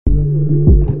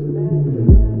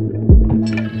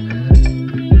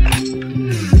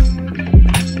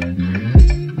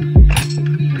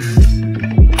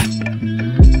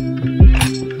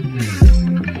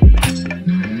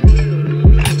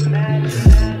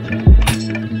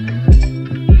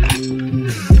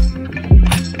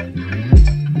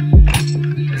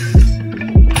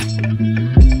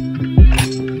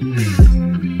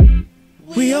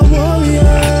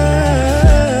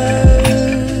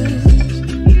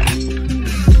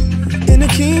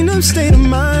kingdom state of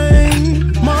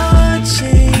mind,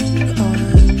 marching on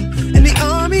in the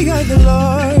army of the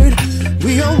Lord.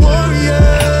 We are warriors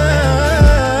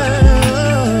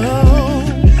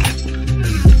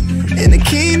in the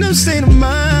kingdom state of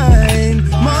mind,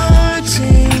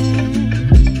 marching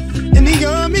in the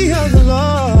army of the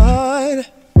Lord.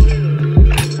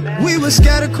 We were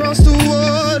scattered across the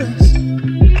waters,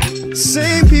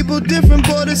 same people, different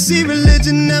borders. See,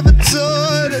 religion never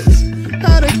taught us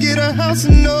how to get our house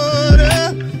in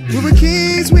order. We were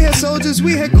kings, we had soldiers,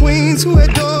 we had queens who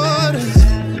had daughters,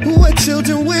 who had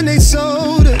children when they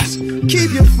sold us.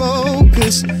 Keep your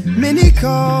focus, many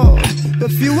called,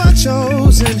 but few are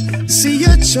chosen. See,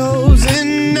 you're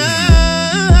chosen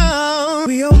now.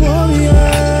 We are warriors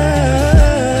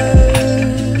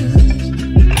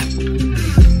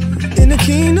in the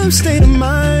kingdom state of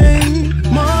mind,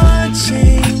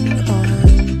 marching on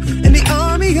in the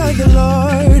army of the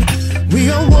Lord. We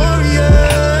are warriors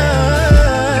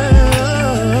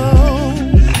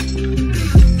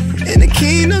in the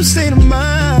kingdom state of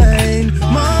mind,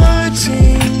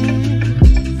 marching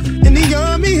in the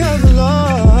army of the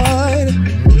Lord.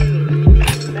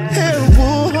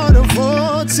 Terrible heart of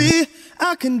royalty,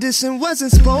 our condition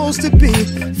wasn't supposed to be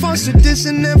false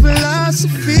tradition and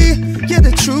philosophy. Yeah,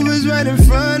 the truth is right in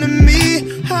front of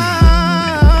me.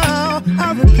 How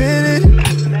I repented,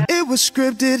 it was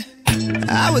scripted.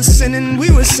 I was sinning, we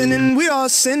were sinning, we all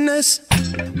sinners.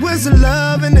 Where's the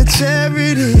love and the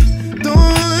charity?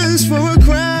 Thorns for a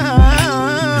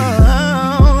crown.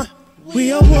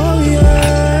 We are warriors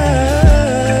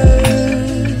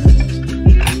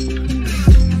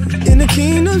in the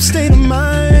kingdom state of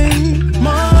mind,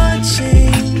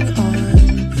 marching on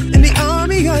in the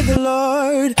army of the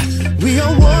Lord. We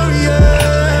are warriors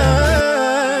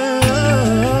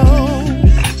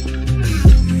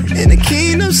in the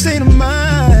kingdom state of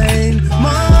mind,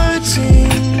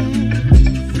 marching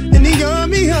in the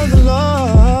army of the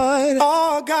Lord.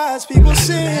 All God's people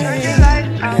sing.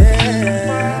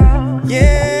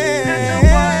 Yeah,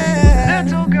 yeah.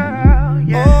 Little girl,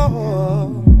 yeah.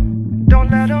 Oh, don't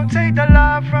let them take the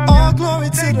love from you. All glory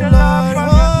to the Lord.